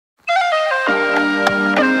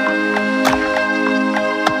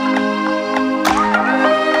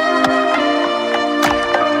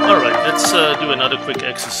let's do another quick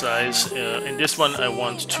exercise. In this one I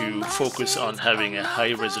want to focus on having a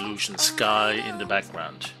high resolution sky in the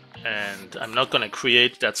background. And I'm not going to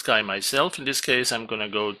create that sky myself. In this case I'm going to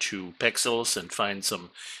go to Pexels and find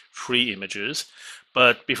some free images.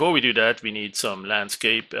 But before we do that we need some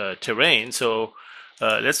landscape terrain. So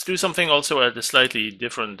let's do something also at a slightly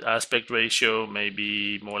different aspect ratio,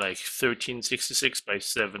 maybe more like 1366 by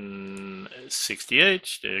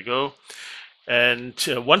 768. There you go. And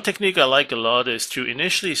one technique I like a lot is to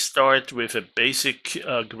initially start with a basic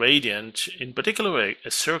gradient, in particular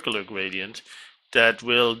a circular gradient, that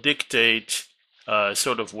will dictate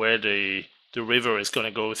sort of where the river is going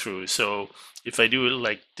to go through. So if I do it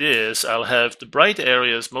like this, I'll have the bright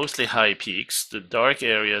areas, mostly high peaks, the dark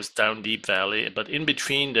areas down deep valley, but in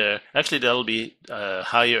between there, actually there'll be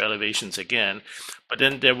higher elevations again, but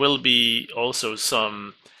then there will be also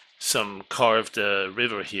some carved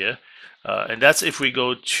river here. And that's if we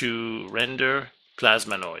go to render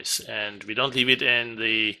plasma noise, and we don't leave it in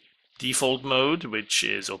the default mode, which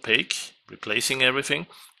is opaque, replacing everything.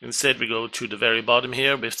 Instead we go to the very bottom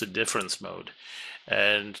here with the difference mode,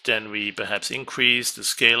 and then we perhaps increase the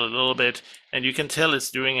scale a little bit, and you can tell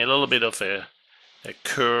it's doing a little bit of a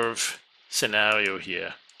curve scenario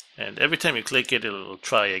here, and every time you click it it'll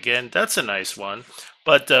try again. That's a nice one,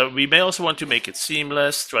 but we may also want to make it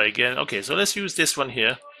seamless. Try again. Okay, so let's use this one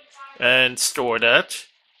here and store that,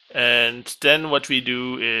 and then what we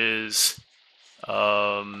do is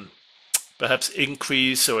perhaps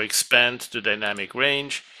increase or expand the dynamic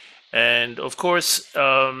range, and of course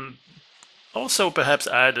also perhaps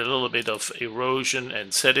add a little bit of erosion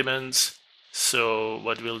and sediments. So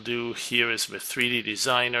what we'll do here is with 3D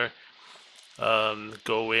Designer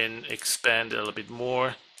go in, expand a little bit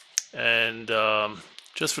more, and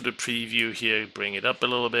just for the preview here, bring it up a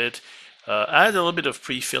little bit. Add a little bit of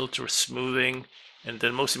pre-filter smoothing, and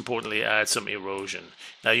then most importantly add some erosion.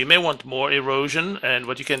 Now you may want more erosion, and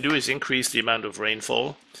what you can do is increase the amount of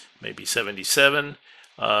rainfall, maybe 77,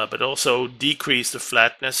 but also decrease the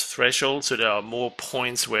flatness threshold so there are more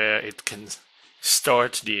points where it can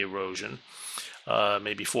start the erosion.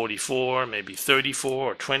 Maybe 44, maybe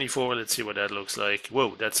 34 or 24. Let's see what that looks like.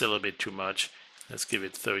 Whoa, that's a little bit too much. Let's give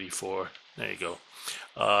it 34. There you go.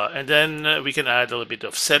 And then we can add a little bit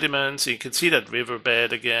of sediment, so you can see that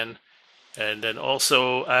riverbed again, and then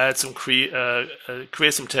also add some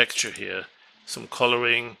create some texture here, some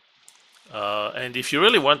coloring, and if you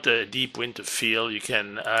really want a deep winter feel, you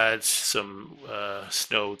can add some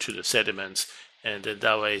snow to the sediments, and then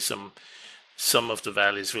that way some of the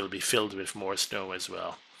valleys will be filled with more snow as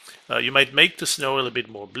well. You might make the snow a little bit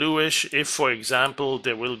more bluish. If, for example,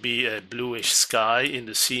 there will be a bluish sky in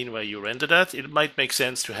the scene where you render that, it might make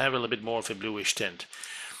sense to have a little bit more of a bluish tint.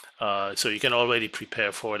 So you can already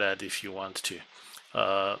prepare for that if you want to.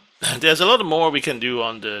 There's a lot more we can do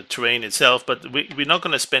on the terrain itself, but we're not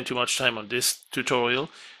going to spend too much time on this tutorial.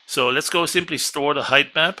 So let's go simply store the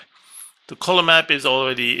height map. The color map is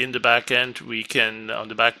already in the back end. We can, on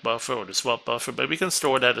the back buffer or the swap buffer, but we can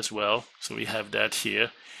store that as well. So we have that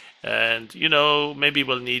here. And, you know, maybe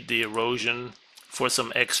we'll need the erosion for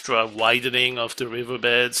some extra widening of the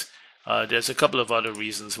riverbeds. There's a couple of other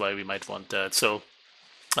reasons why we might want that. So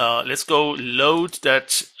let's go load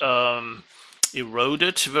that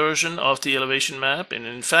eroded version of the elevation map. And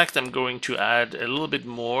in fact, I'm going to add a little bit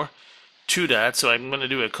more to that. So I'm going to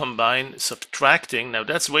do a combine subtracting. Now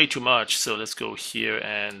that's way too much. So let's go here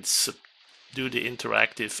and do the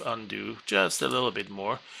interactive undo just a little bit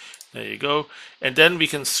more. There you go. And then we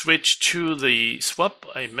can switch to the swap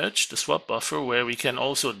image, the swap buffer, where we can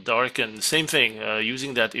also darken, same thing,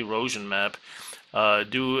 using that erosion map.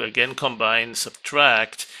 Do again combine,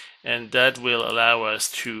 subtract, and that will allow us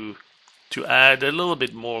to add a little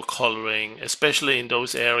bit more coloring, especially in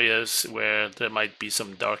those areas where there might be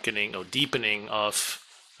some darkening or deepening of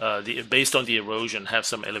based on the erosion, have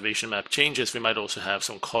some elevation map changes. We might also have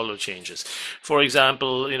some color changes. For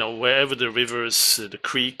example, you know, wherever the rivers, the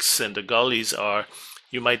creeks and the gullies are,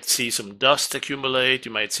 you might see some dust accumulate,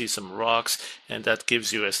 you might see some rocks, and that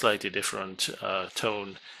gives you a slightly different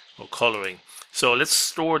tone or coloring. So let's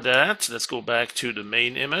store that. Let's go back to the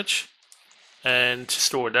main image and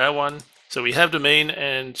store that one. So we have the main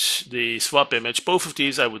and the swap image. Both of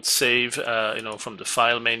these I would save you know, from the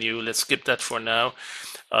file menu. Let's skip that for now.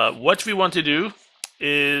 What we want to do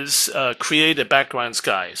is create a background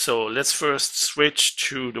sky. So let's first switch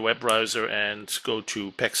to the web browser and go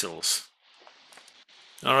to Pexels.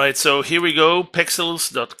 All right, so here we go,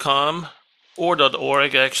 pexels.com or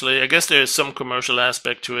 .org actually. I guess there is some commercial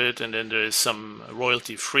aspect to it, and then there is some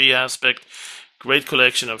royalty-free aspect. Great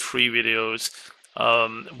collection of free videos.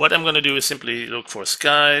 What I'm going to do is simply look for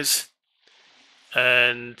skies,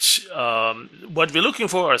 And what we're looking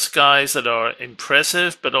for are skies that are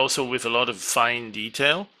impressive, but also with a lot of fine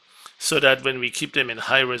detail, so that when we keep them in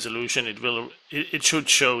high resolution, it should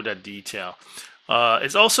show that detail.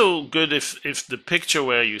 It's also good if the picture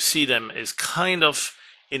where you see them is kind of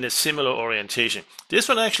in a similar orientation. This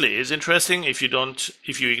one actually is interesting if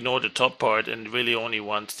you ignore the top part and really only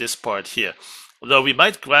want this part here. Although we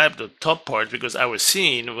might grab the top part because our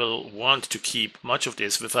scene will want to keep much of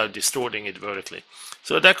this without distorting it vertically.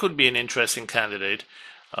 So that could be an interesting candidate.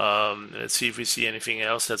 Let's see if we see anything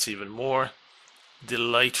else that's even more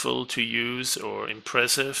delightful to use or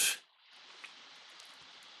impressive.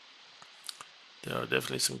 There are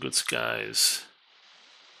definitely some good skies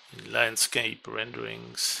in landscape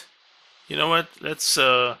renderings. You know what? Let's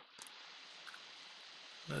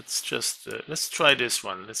try this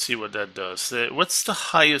one. Let's see what that does. What's the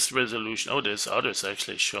highest resolution? Oh, there's others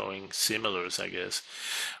actually showing similars, I guess.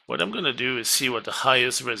 What I'm going to do is see what the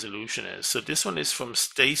highest resolution is. So this one is from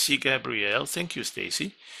Stacy Gabrielle. Thank you,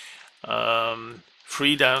 Stacy.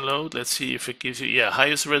 Free download. Let's see if it gives you, yeah,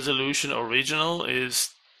 highest resolution original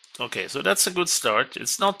is, okay, so that's a good start.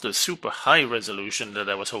 It's not the super high resolution that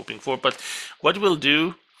I was hoping for, but what we'll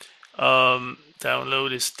do,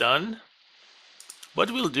 download is done.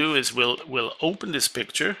 What we'll do is we'll open this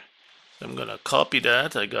picture. I'm gonna copy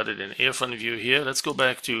that. I got it in Airfront View here. Let's go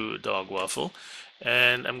back to Dog Waffle,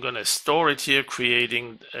 and I'm gonna store it here,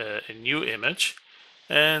 creating a new image.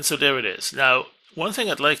 And so there it is. Now, one thing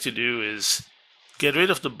I'd like to do is get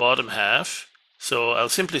rid of the bottom half. So I'll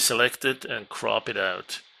simply select it and crop it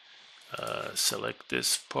out. Select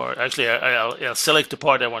this part. Actually, I'll select the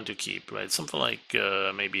part I want to keep, right? Something like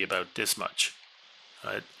maybe about this much,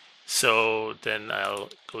 right? So then I'll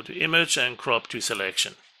go to image and crop to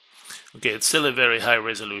selection. Okay, it's still a very high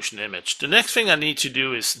resolution image. The next thing I need to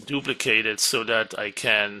do is duplicate it so that I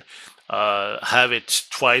can have it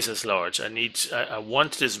twice as large. I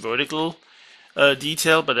want this vertical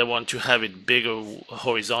detail, but I want to have it bigger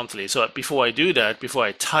horizontally. So before I do that, before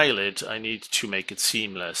I tile it, I need to make it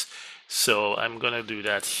seamless. So I'm going to do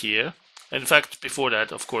that here. In fact, before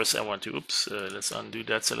that, of course, I want to, let's undo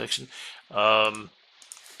that selection.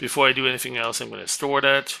 Before I do anything else, I'm going to store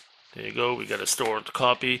that. There you go, we got a stored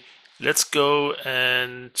copy. Let's go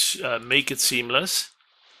and make it seamless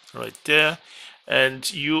right there.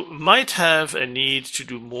 And you might have a need to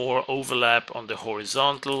do more overlap on the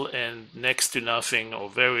horizontal and next to nothing or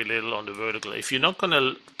very little on the vertical. If you're not going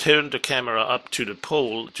to turn the camera up to the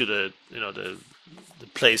pole, to the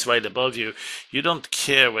place right above you, you don't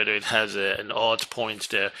care whether it has an odd point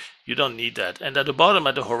there. You don't need that. And at the bottom,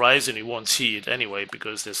 at the horizon, you won't see it anyway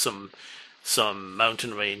because there's some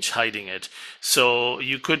mountain range hiding it. So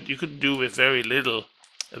you could do with very little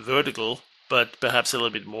vertical, but perhaps a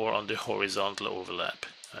little bit more on the horizontal overlap.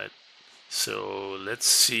 Right? So let's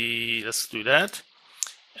see. Let's do that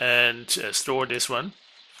and store this one.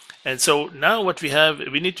 And so now what we have,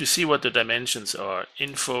 we need to see what the dimensions are.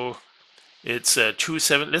 Info. It's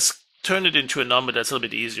 27. Let's turn it into a number that's a little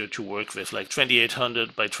bit easier to work with, like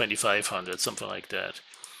 2800 by 2500, something like that.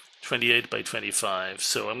 28 by 25.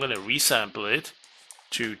 So I'm going to resample it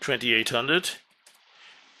to 2800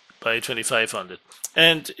 by 2500.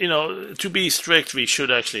 And, to be strict, we should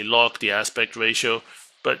actually lock the aspect ratio,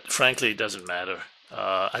 but frankly, it doesn't matter.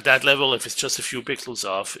 At that level, if it's just a few pixels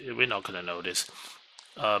off, we're not going to notice.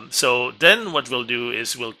 So then what we'll do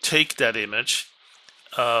is we'll take that image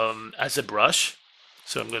as a brush.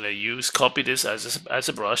 So I'm going to copy this as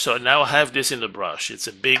a brush. So now I have this in the brush. It's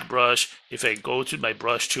a big brush. If I go to my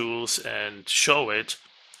brush tools and show it,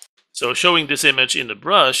 so showing this image in the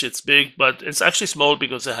brush, it's big, but it's actually small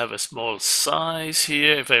because I have a small size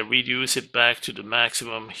here. If I reduce it back to the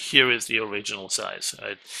maximum, here is the original size,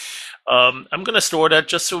 right? I'm going to store that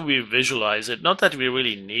just so we visualize it. Not that we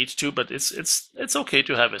really need to, but it's okay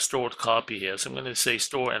to have a stored copy here. So I'm going to say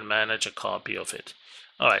store and manage a copy of it.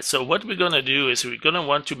 All right, so what we're going to do is we're going to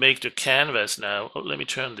want to make the canvas now. Oh, let me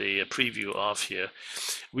turn the preview off here.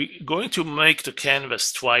 We're going to make the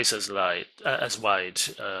canvas twice as wide.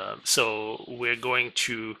 So we're going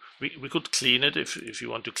to, we could clean it if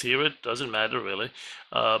you want to clear it, doesn't matter really.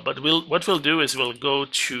 But what we'll do is we'll go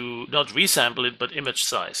to, not resample it, but image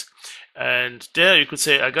size. And there you could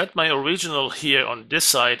say, I got my original here on this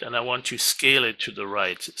side and I want to scale it to the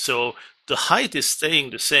right. So the height is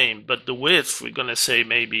staying the same, but the width, we're going to say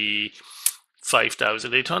maybe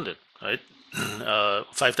 5,800, right?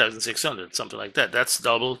 5,600, something like that. That's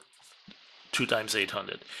double 2 times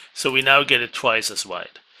 800. So we now get it twice as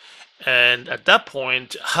wide. And at that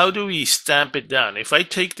point, how do we stamp it down? If I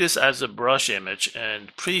take this as a brush image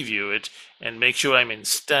and preview it and make sure I'm in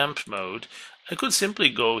stamp mode, I could simply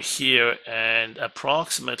go here and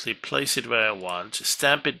approximately place it where I want,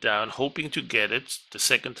 stamp it down, hoping to get it the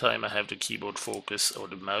second time I have the keyboard focus or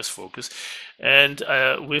the mouse focus. And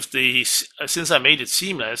with the, since I made it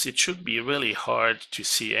seamless, it should be really hard to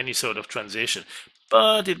see any sort of transition,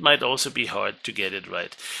 but it might also be hard to get it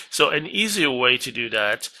right. So an easier way to do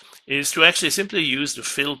that is to actually simply use the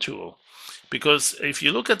fill tool. Because if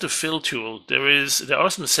you look at the fill tool, there are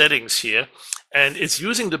some settings here, and it's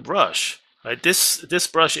using the brush. Right, this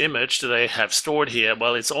brush image that I have stored here,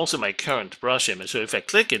 well, it's also my current brush image. So if I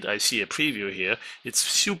click it, I see a preview here. It's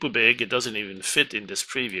super big. It doesn't even fit in this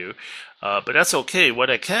preview, but that's okay. What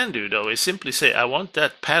I can do, though, is simply say I want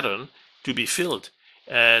that pattern to be filled,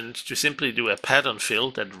 and to simply do a pattern fill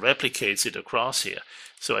that replicates it across here.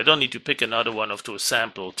 So I don't need to pick another one of those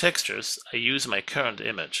sample textures. I use my current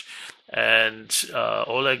image. And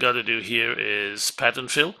all I got to do here is pattern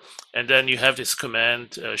fill. And then you have this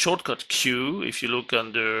command shortcut Q. If you look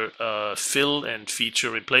under fill and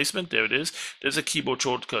feature replacement, there it is. There's a keyboard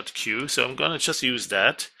shortcut Q. So I'm going to just use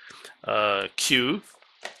that Q.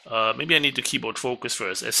 Maybe I need the keyboard focus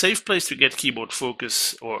first. A safe place to get keyboard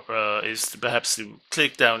focus is perhaps to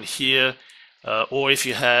click down here. Or if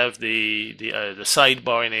you have the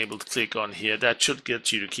sidebar enabled, click on here. That should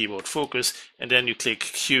get you to keyboard focus, and then you click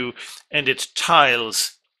Q, and it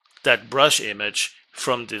tiles that brush image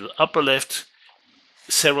from the upper left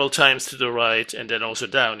several times to the right, and then also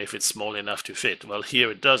down if it's small enough to fit. Well,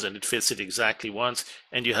 here it doesn't. It fits it exactly once,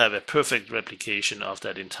 and you have a perfect replication of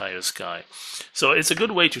that entire sky. So it's a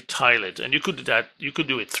good way to tile it, and you could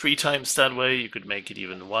do it 3 times that way. You could make it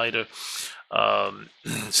even wider.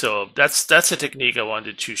 So that's a technique I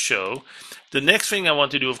wanted to show. The next thing I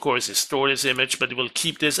want to do, of course, is store this image, but we'll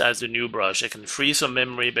keep this as the new brush. I can free some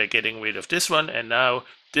memory by getting rid of this one, and now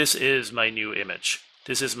this is my new image.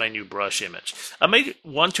 This is my new brush image. I may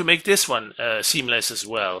want to make this one seamless as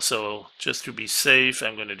well. So just to be safe,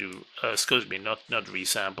 I'm going to do, excuse me, not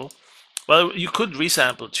resample. Well, you could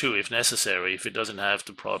resample too if necessary, if it doesn't have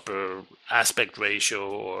the proper aspect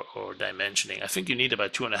ratio or dimensioning. I think you need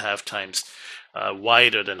about 2.5 times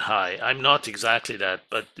wider than high. I'm not exactly that,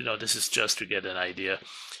 but this is just to get an idea.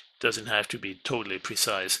 It doesn't have to be totally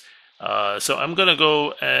precise. So I'm going to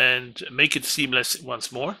go and make it seamless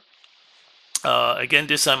once more. Again,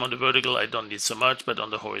 this time on the vertical, I don't need so much, but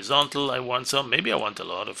on the horizontal, I want some. Maybe I want a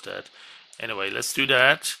lot of that. Anyway, let's do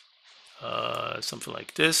that. Something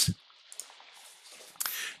like this.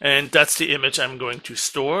 And that's the image I'm going to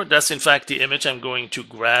store. That's in fact the image I'm going to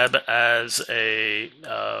grab as a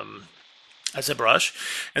brush.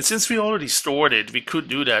 And since we already stored it, we could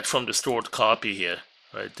do that from the stored copy here.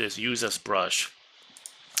 Right? There's use as brush.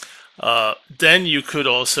 Then you could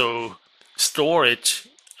also store it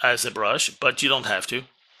as a brush, but you don't have to.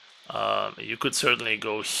 You could certainly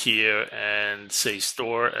go here and say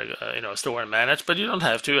store, store and manage, but you don't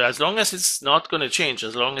have to. As long as it's not going to change,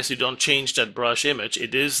 as long as you don't change that brush image,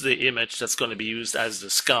 it is the image that's going to be used as the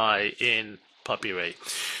sky in PuppyRay.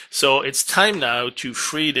 So it's time now to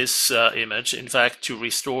free this image, in fact, to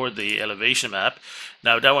restore the elevation map.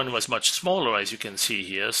 Now that one was much smaller, as you can see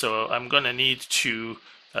here, so I'm going to need to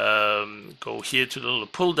go here to the little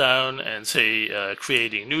pull down and say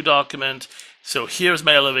creating new document. So here's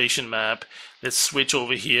my elevation map. Let's switch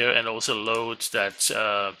over here and also load that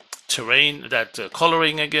terrain, that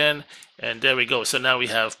coloring again. And there we go. So now we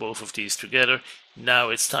have both of these together. Now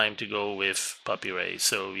it's time to go with PuppyRay.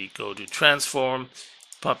 So we go to transform,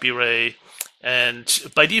 PuppyRay,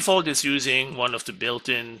 and by default it's using one of the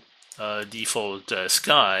built-in default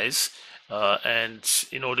skies. And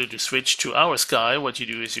in order to switch to our sky, what you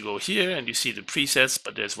do is you go here and you see the presets,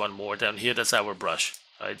 but there's one more down here. That's our brush.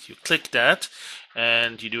 Right? You click that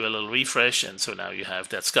and you do a little refresh, and so now you have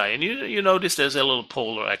that sky. And you notice there's a little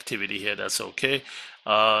polar activity here. That's okay.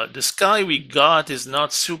 The sky we got is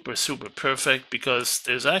not super perfect because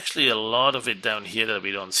there's actually a lot of it down here that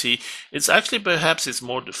we don't see. It's actually perhaps it's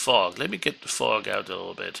more the fog. Let me get the fog out a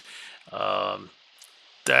little bit.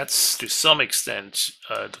 That's to some extent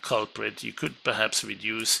the culprit. You could perhaps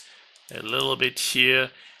reduce a little bit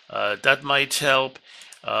here. That might help.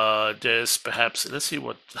 There's perhaps, let's see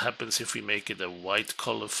what happens if we make it a white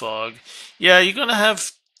color fog. Yeah, you're gonna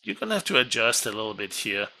have to adjust a little bit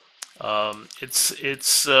here.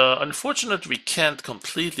 It's unfortunate we can't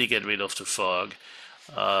completely get rid of the fog,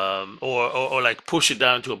 or like push it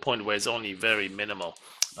down to a point where it's only very minimal.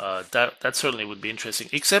 That certainly would be interesting.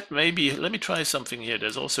 Except maybe, let me try something here.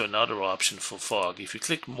 There's also another option for fog. If you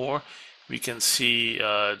click more, we can see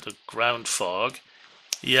the ground fog.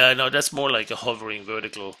 Yeah, no, that's more like a hovering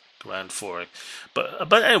vertical ground fog.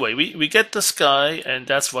 But anyway, we get the sky, and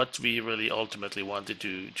that's what we really ultimately wanted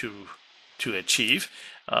to to achieve.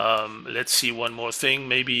 Let's see one more thing.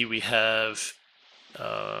 Maybe we have,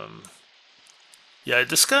 yeah,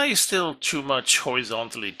 the sky is still too much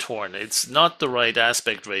horizontally torn. It's not the right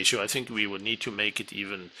aspect ratio. I think we would need to make it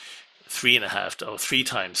even 3.5 or 3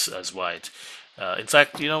 times as wide. In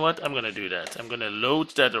fact, you know what? I'm going to do that. I'm going to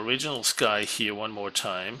load that original sky here one more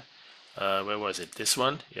time. Where was it? This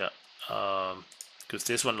one? Yeah. Because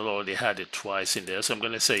this one already had it twice in there. So I'm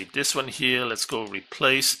going to say this one here. Let's go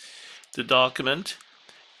replace the document.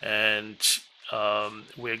 And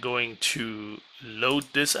we're going to load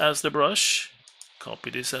this as the brush. Copy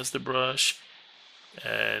this as the brush.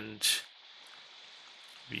 And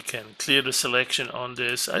we can clear the selection on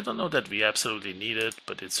this. I don't know that we absolutely need it,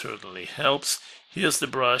 but it certainly helps. Here's the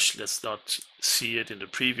brush. Let's not see it in the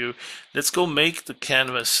preview. Let's go make the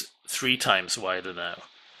canvas 3 times wider now.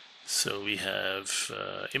 So we have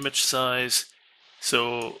image size.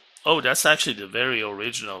 So, oh, that's actually the very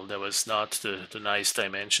original. That was not the nice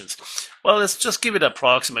dimensions. Well, let's just give it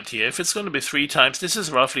approximate here. If it's going to be 3 times, this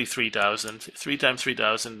is roughly 3,000. 3 times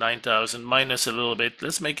 3,000, 9,000, minus a little bit.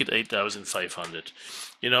 Let's make it 8,500.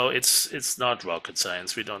 You know, it's not rocket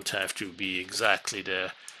science. We don't have to be exactly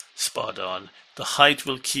there, spot on. The height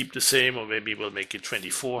will keep the same, or maybe we'll make it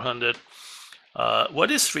 2,400.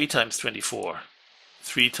 What is 3 times 24?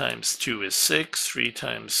 3 times 2 is 6. 3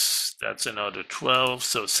 times, that's another 12,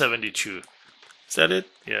 so 72. Is that it?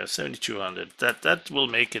 Yeah, 7,200. That will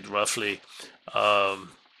make it roughly, and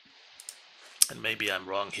maybe I'm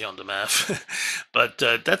wrong here on the math, but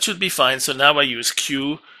that should be fine. So now I use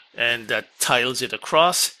Q, and that tiles it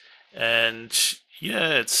across, and yeah,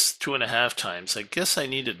 it's 2.5 times. I guess I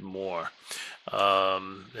needed more.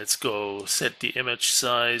 Let's go set the image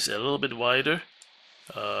size a little bit wider.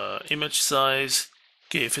 Image size.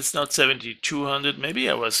 Okay, if it's not 7,200, maybe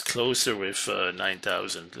I was closer with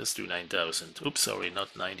 9,000. Let's do 9,000. Oops, sorry,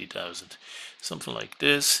 not 90,000. Something like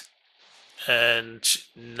this. And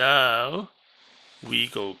now we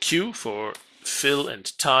go Q for fill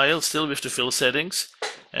and tile, still with the fill settings.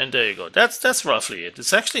 And there you go. That's roughly it.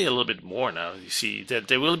 It's actually a little bit more now. You see that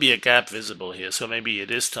there will be a gap visible here, so maybe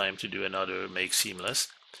it is time to do another make seamless.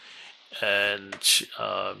 And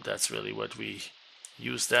that's really what we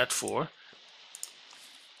use that for.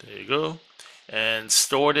 There you go. And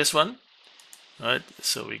store this one. All right,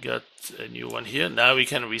 so we got a new one here. Now we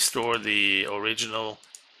can restore the original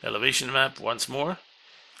elevation map once more,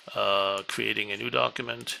 creating a new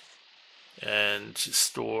document, and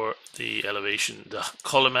store the elevation, the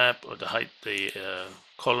color map, or the height, the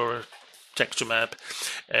color texture map.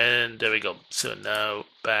 And there we go. So now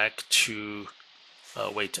back to,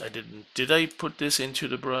 wait, did I put this into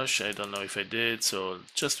the brush? I don't know if I did. So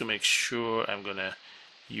just to make sure, I'm gonna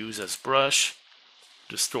use as brush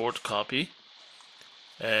the stored copy,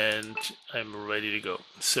 and I'm ready to go.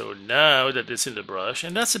 So now that it's in the brush,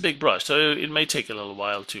 and that's a big brush, so it may take a little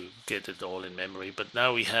while to get it all in memory, but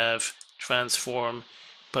now we have transform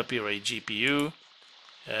Papyri GPU,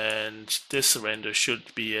 and this render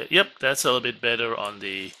should be yep, that's a little bit better on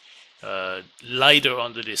the lighter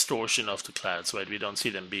on the distortion of the clouds, right? We don't see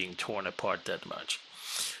them being torn apart that much.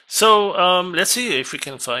 So let's see if we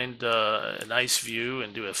can find a nice view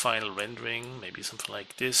and do a final rendering, maybe something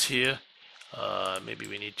like this here. Maybe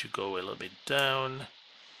we need to go a little bit down.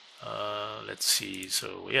 Let's see,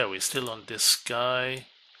 so yeah, we're still on this sky.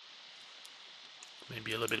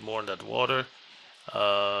 Maybe a little bit more on that water.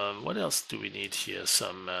 What else do we need here?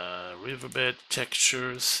 Some riverbed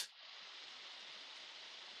textures.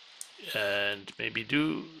 And maybe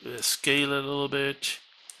do scale a little bit.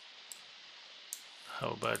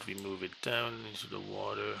 How about we move it down into the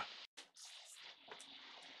water?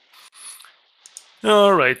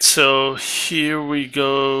 All right, so here we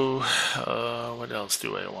go. What else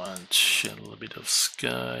do I want? A little bit of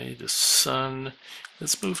sky, the sun.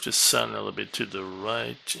 Let's move the sun a little bit to the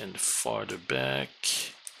right and farther back.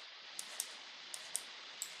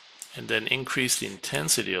 And then increase the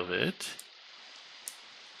intensity of it.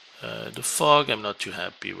 The fog I'm not too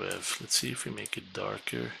happy with. Let's see if we make it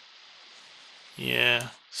darker. Yeah,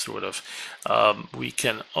 sort of. We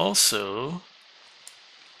can also...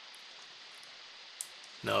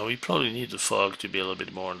 No, we probably need the fog to be a little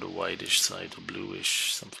bit more on the whitish side, or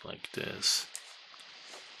bluish, something like this.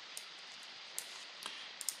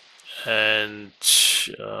 And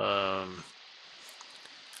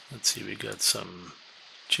let's see, we got some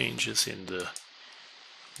changes in the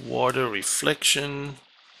water reflection.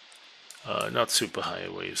 Not super high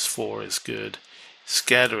waves, 4 is good.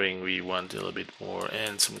 Scattering we want a little bit more,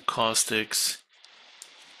 and some caustics.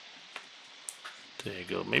 There you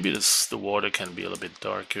go. Maybe the water can be a little bit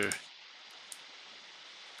darker.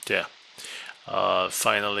 Yeah.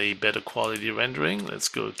 Finally, better quality rendering. Let's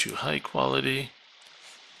go to high quality.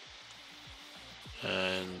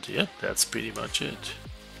 And yeah, that's pretty much it.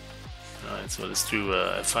 Alright, so let's do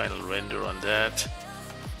a final render on that.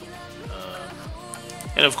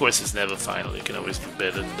 And of course, it's never final. You can always do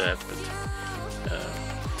better than that, but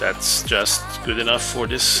that's just good enough for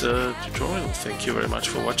this tutorial. Thank you very much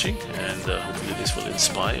for watching, and hopefully this will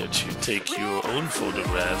inspire to take your own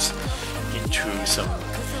photographs into some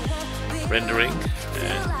rendering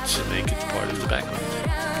and to make it part of the background.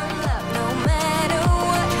 No matter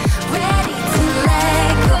what, ready to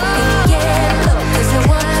let go.